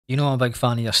You know, I'm a big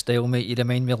fan of your style, mate. You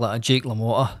remind me like a Jake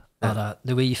LaMotta, or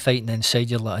the way you fighting inside,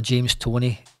 you're like a James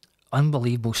Toney.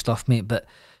 Unbelievable stuff, mate. But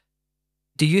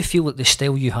do you feel like the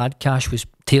style you had, Cash, was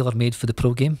tailor made for the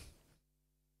pro game?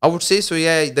 I would say so,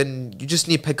 yeah. Then you just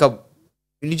need to pick up.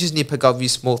 You just need to pick up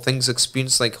these small things,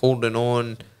 experience like holding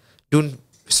on, doing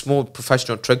small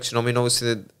professional tricks. You know what I mean?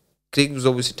 Obviously, Craig was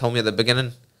obviously telling me at the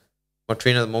beginning. My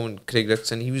trainer at the moment, Craig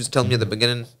Dickson, he was telling me at the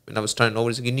beginning when I was trying over,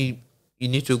 he's like, you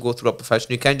need to go through a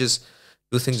profession. You can't just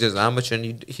do things as an amateur.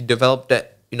 And he developed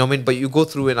it. You know what I mean? But you go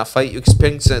through in a fight, you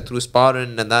experience it through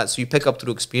sparring and that, so you pick up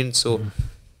through experience. So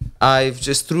I've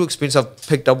just through experience I've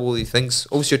picked up all these things.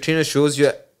 Obviously, your trainer shows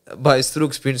you. But it's through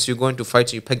experience you go into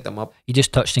fights and you pick them up. You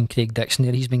just touched on Craig Dickson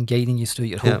there. He's been guiding you through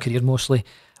your whole career mostly.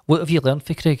 What have you learned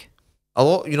from Craig? A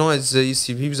lot, you know. As you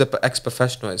see, he was an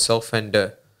ex-professional himself, and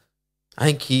I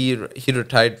think he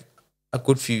retired a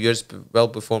good few years well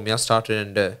before me. I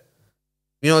started, and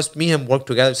you know, it's me and him work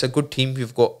together. It's a good team.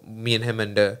 We've got me and him,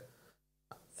 and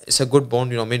it's a good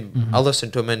bond. You know what I mean? I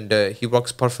listen to him, and he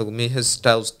works perfectly. Me, his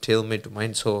style's tailor made to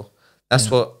mine. So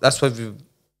that's what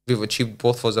we've achieved.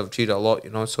 Both of us have achieved a lot, you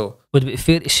know. So would it be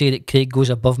fair to say that Craig goes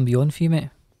above and beyond for you, mate?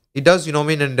 He does, you know what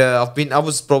I mean. And I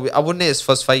wouldn't say his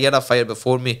first fight. He had a fighter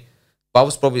before me, but I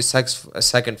was probably a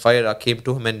second fighter. I came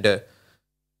to him,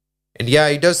 and yeah,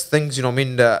 he does things, you know what I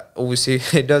mean. Obviously,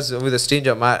 he does with the stage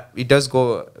I'm at. He does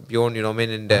go beyond, you know what I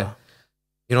mean. And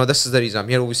you know, this is the reason I'm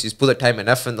here. Obviously, he's put the time and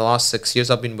effort in the last 6 years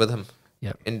I've been with him.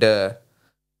 Yep. And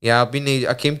yeah,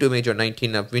 I came to a major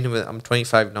 19. I'm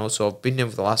 25 now, so I've been here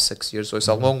for the last 6 years. So it's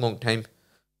a long time,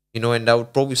 you know. And I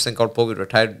would probably think I'll probably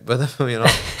retire with him, you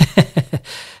know.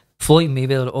 Floyd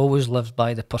Mayweather always lives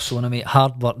by the persona, mate.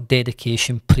 Hard work,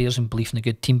 dedication, prayers and belief in a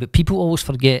good team. But people always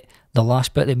forget the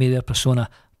last bit of the Mayweather persona: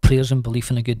 prayers and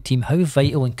belief in a good team. How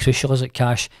vital and crucial is it,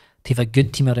 Cash, to have a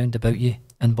good team around about you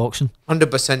in boxing?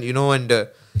 100%, you know. And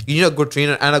you need a good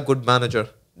trainer and a good manager.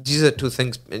 These are two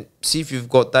things. And see if you've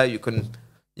got that, you can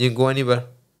go anywhere.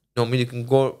 You know what I mean? You can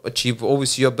go achieve.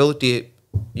 Obviously, your ability,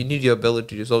 you need your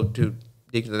ability as well to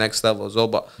take to the next level as well.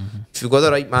 But if you've got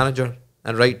the right manager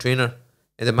and right trainer,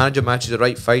 and the manager matches the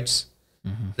right fights,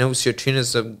 and obviously your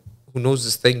trainers who knows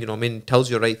this thing, you know what I mean, tells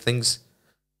you the right things,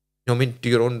 you know what I mean, to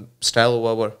your own style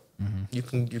or whatever, you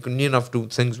can near enough do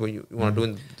things when you want to do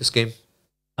in this game.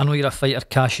 I know you're a fighter,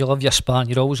 Cash. You love your sparring.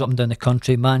 You're always up and down the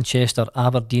country, Manchester,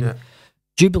 Aberdeen. Yeah.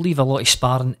 Do you believe a lot of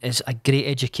sparring is a great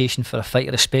education for a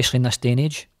fighter, especially in this day and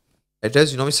age? It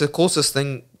is, you know. It's the closest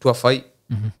thing to a fight.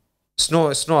 It's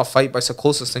not a fight, but it's the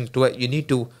closest thing to it. You need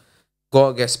to go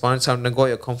out, get sparring something, and go out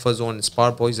your comfort zone and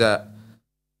spar boys that, you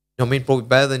know what I mean, probably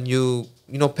better than you.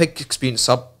 You know, pick experience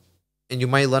up, and you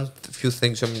might learn a few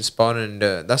things. I mean, sparring, and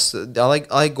I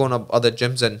like going up other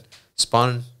gyms and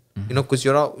sparring. You know, because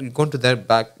you're going to their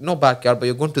backyard, but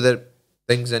you're going to their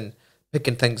things and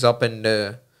picking things up,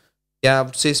 and yeah, I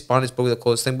would say sparring is probably the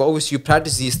closest thing. But obviously, you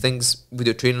practice these things with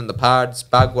your training on the pads,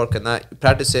 bag work, and that. You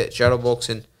practice it, shadow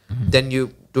boxing, then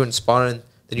you doing sparring,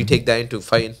 then you take that into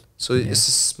fighting. So it's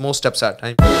small steps at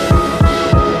a time.